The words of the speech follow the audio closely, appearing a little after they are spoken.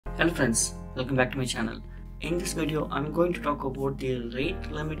Hello friends, welcome back to my channel. In this video, I'm going to talk about the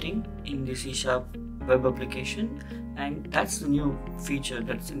rate limiting in the C# web application, and that's the new feature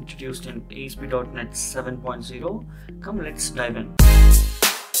that's introduced in ASP.NET 7.0. Come, let's dive in.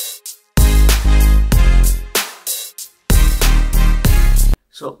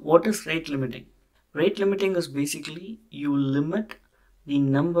 So what is rate limiting? Rate limiting is basically you limit the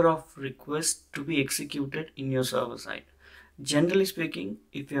number of requests to be executed in your server side. Generally speaking,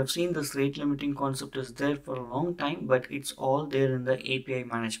 if you have seen, this rate limiting concept is there for a long time, but it's all there in the API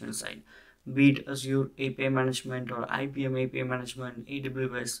management side. Be it Azure API management or IBM API management,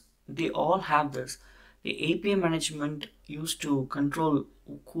 AWS, they all have this. The API management used to control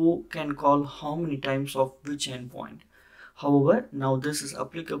who can call how many times of which endpoint. However, now this is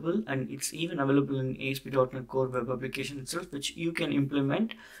applicable and it's even available in ASP.NET Core web application itself, which you can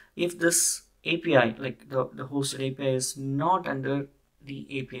implement if this API, like the hosted API, is not under the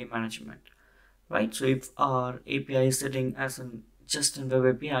API management, right? So if our API is sitting as an just in web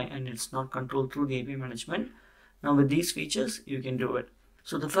API and it's not controlled through the API management, now with these features you can do it.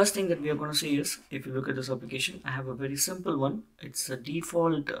 So the first thing that we are going to see is, if you look at this application, I have a very simple one. It's a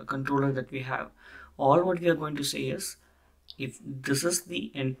default controller that we have. All what we are going to say is, if this is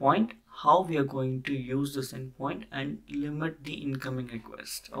the endpoint, how we are going to use this endpoint and limit the incoming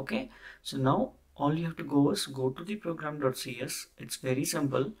request. Okay, so now all you have to go is go to the program.cs. It's very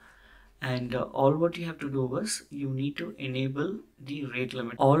simple, and all what you have to do is you need to enable the rate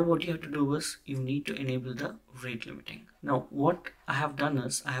limit. All what you have to do is you need to enable the rate limiting. Now what I have done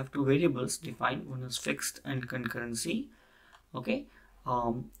is I have two variables defined. One is fixed and concurrency. Okay,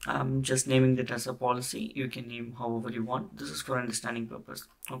 I'm just naming that as a policy. You can name however you want. This is for understanding purpose.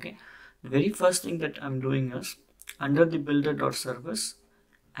 Okay, the very first thing that I'm doing is, under the builder.service,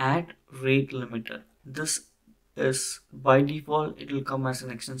 add rate limiter. This is by default, it will come as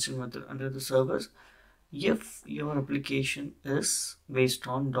an extension method under the service if your application is based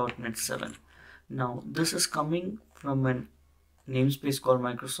on .NET 7. Now this is coming from an namespace called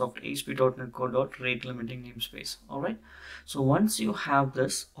Microsoft ASP.NET Core rate limiting namespace. Alright, so once you have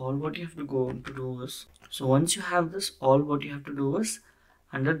this, all what you have to do is,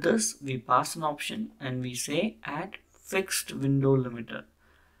 under this we pass an option and we say add fixed window limiter.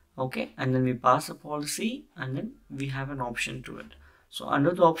 Okay, and then we pass a policy and then we have an option to it. So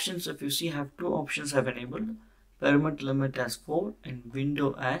under the options, if you see, I have two options I've enabled: permit limit as 4 and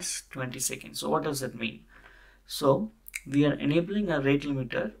window as 20 seconds. So what does that mean? So we are enabling a rate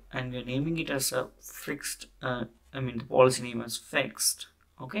limiter and we are naming it as a fixed, the policy name as fixed.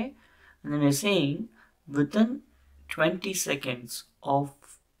 Okay, and then we're saying within 20 seconds of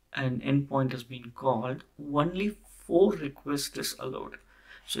an endpoint has been called, only 4 requests is allowed.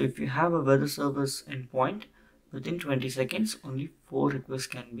 So if you have a weather service endpoint, within 20 seconds only 4 requests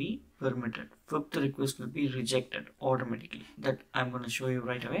can be permitted. 5th request will be rejected automatically. That I'm going to show you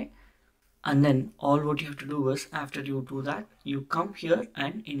right away. And then all what you have to do is, after you do that, you come here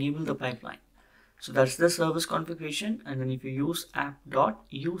and enable the pipeline. So that's the service configuration. And then if you use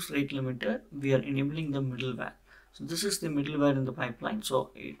app.use rate limiter, we are enabling the middleware. So this is the middleware in the pipeline.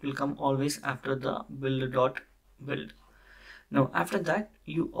 So it will come always after the build. Now after that,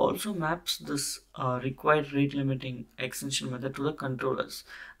 you also maps this required rate limiting extension method to the controllers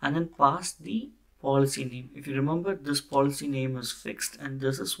and then pass the policy name. If you remember, this policy name is fixed and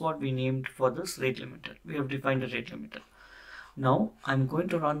this is what we named for this rate limiter. We have defined a rate limiter. Now I'm going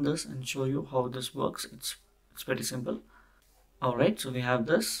to run this and show you how this works. It's pretty simple. Alright, so we have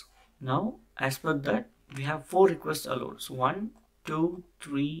this. Now as per that, we have 4 requests allowed. So 1, 2,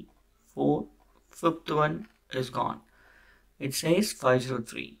 3, 4, 5th one is gone. It says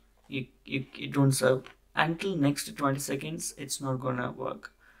 503. You don't serve until next 20 seconds. It's not gonna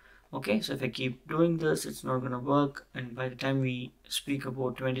work. Okay, so if I keep doing this, it's not gonna work, and by the time we speak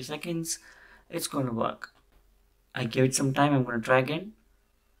about 20 seconds, it's gonna work. I give it some time. I'm gonna try again.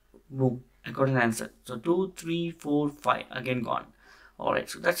 Boom, I got an answer. So 2, 3, 4, 5 again gone. Alright,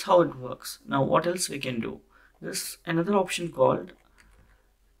 so that's how it works. Now what else we can do? There's another option called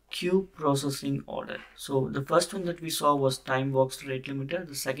queue processing order. So the first one that we saw was time boxed rate limiter.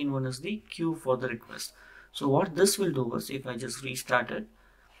 The second one is the queue for the request. So what this will do is, if I just restart it,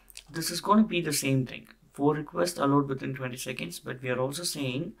 this is going to be the same thing. 4 requests allowed within 20 seconds, but we are also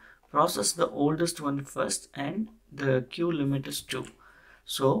saying process the oldest one first and the queue limit is 2.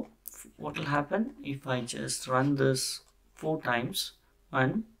 So what will happen if I just run this 4 times?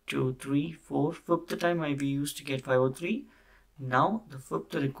 1, 2, 3, 4. 5th time we used to get 503. Now the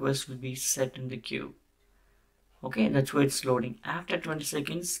 5th request will be set in the queue. Okay, that's why it's loading. After 20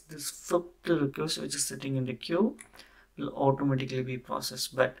 seconds, this 5th request which is sitting in the queue will automatically be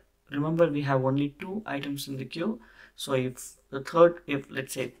processed. But remember we have only 2 items in the queue. So if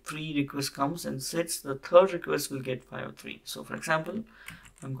let's say 3 requests comes and sits, the third request will get 5 or 3. So for example,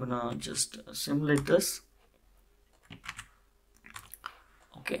 I'm gonna just simulate this.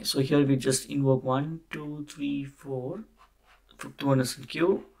 Okay, so here we just invoke 1, 2, 3, 4. Fifth one is in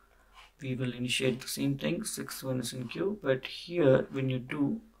queue. We will initiate the same thing. Sixth one is in queue. But here, when you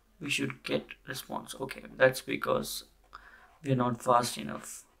do, we should get response. Okay, that's because we are not fast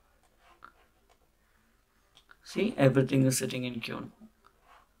enough. See, everything is sitting in queue.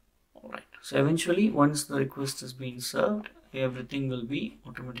 Alright, so eventually, once the request is being served, everything will be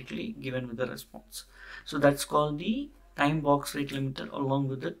automatically given with the response. So that's called the time box rate limiter along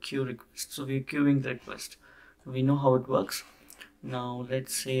with the queue request. So we're queuing the request. We know how it works. Now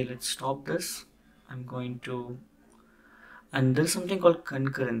let's stop this. I'm going to, and there's something called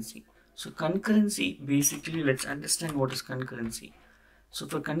concurrency. So concurrency, basically, let's understand what is concurrency. So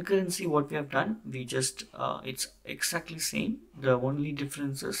for concurrency, what we have done, we just, it's exactly same. The only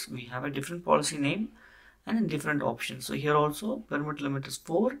difference is we have a different policy name and a different option. So here also, permit limit is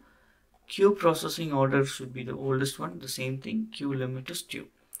 4. Queue processing order should be the oldest one. The same thing, queue limit is 2.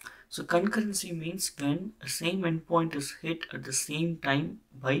 So concurrency means when the same endpoint is hit at the same time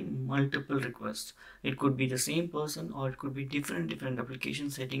by multiple requests. It could be the same person or it could be different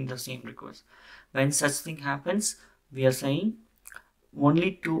applications hitting the same request. When such thing happens, we are saying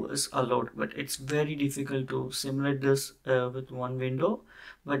only 2 is allowed, but it's very difficult to simulate this with one window.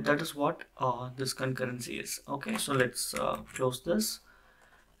 But that is what this concurrency is. Okay, so let's close this.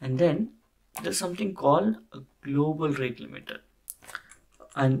 And then there's something called a global rate limiter.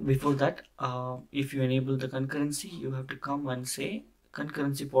 And before that, if you enable the concurrency, you have to come and say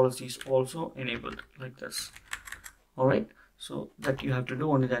concurrency policy is also enabled, like this. Alright, so that you have to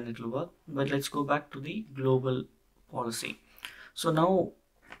do, only then it will work. But let's go back to the global policy. So now,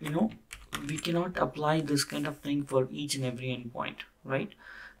 we cannot apply this kind of thing for each and every endpoint, right?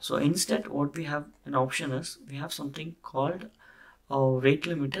 So instead, what we have an option is, we have something called a rate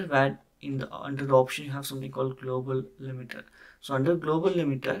limiter, where under the option you have something called global limiter. So under global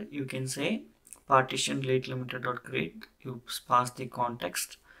limiter, you can say partition rate limiter dot create. You pass the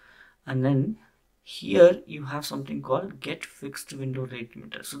context, and then here you have something called get fixed window rate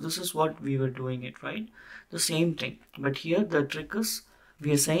limiter. So this is what we were doing it, right? The same thing, but here the trick is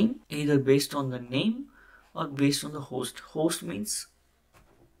we are saying either based on the name or based on the host. Host means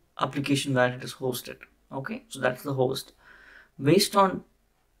application where it is hosted. Okay, so that's the host. Based on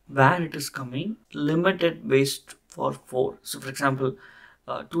where it is coming, limited based for 4. So for example,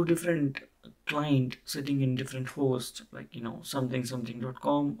 2 different client sitting in different hosts, like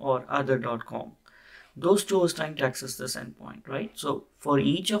something.com or other.com. Those 2 is trying to access this endpoint, right? So for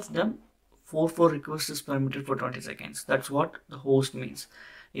each of them, 4 requests is permitted for 20 seconds. That's what the host means.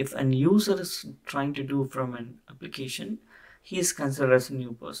 If an user is trying to do from an application, he is considered as a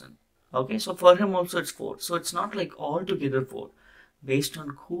new person. Okay, so for him also it's 4. So it's not like all together 4. Based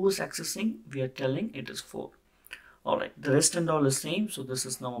on who is accessing, we are telling it is 4. Alright, the rest and all is same. So this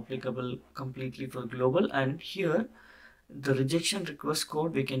is now applicable completely for global. And here, the rejection request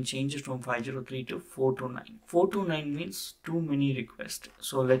code, we can change it from 503 to 429. 429 means too many requests.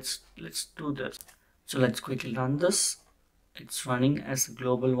 So let's do this. So let's quickly run this. It's running as a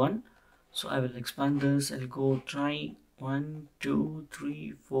global one. So I will expand this. I'll go try 1, 2,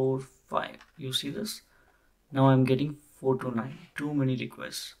 3, 4, 5. You see this? Now I'm getting 429. Too many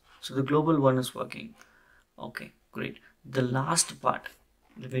requests. So the global one is working. Okay, great. The last part,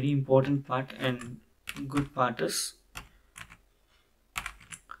 the very important part and good part is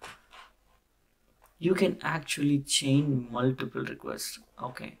you can actually chain multiple requests.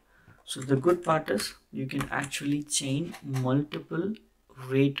 Okay, so the good part is you can actually chain multiple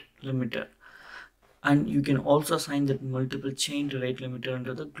rate limiter, and you can also assign that multiple chained rate limiter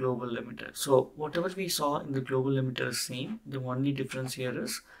under the global limiter. So whatever we saw in the global limiter is same. The only difference here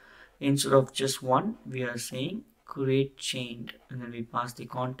is instead of just 1, we are saying create chained, and then we pass the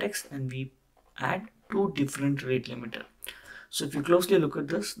context and we add 2 different rate limiter. So if you closely look at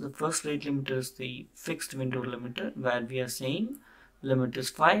this, the first rate limiter is the fixed window limiter, where we are saying limit is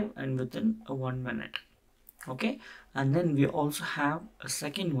 5 and within 1 minute. Okay, and then we also have a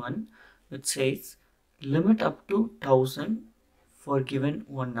second one which says limit up to 1000 for given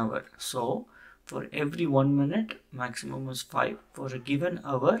 1 hour. So for every 1 minute, maximum is 5. For a given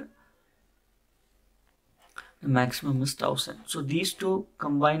hour, the maximum is 1000. So these 2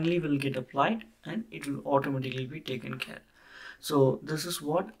 combinedly will get applied and it will automatically be taken care. So this is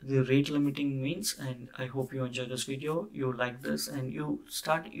what the rate limiting means, and I hope you enjoy this video, you like this, and you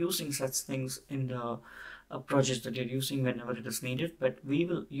start using such things in the projects that you're using whenever it is needed, but we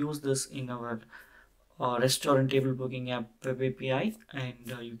will use this in our restaurant table booking app web API, and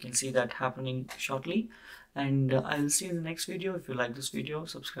you can see that happening shortly. And I'll see you in the next video. If you like this video,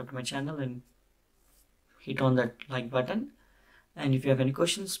 subscribe to my channel and hit on that like button. And if you have any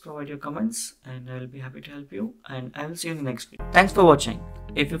questions, provide your comments and I will be happy to help you, and I will see you in the next video. Thanks for watching.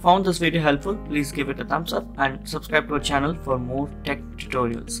 If you found this video helpful, please give it a thumbs up and subscribe to our channel for more tech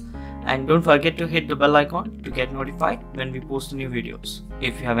tutorials. And don't forget to hit the bell icon to get notified when we post new videos.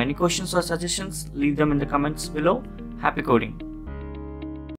 If you have any questions or suggestions, leave them in the comments below. Happy coding!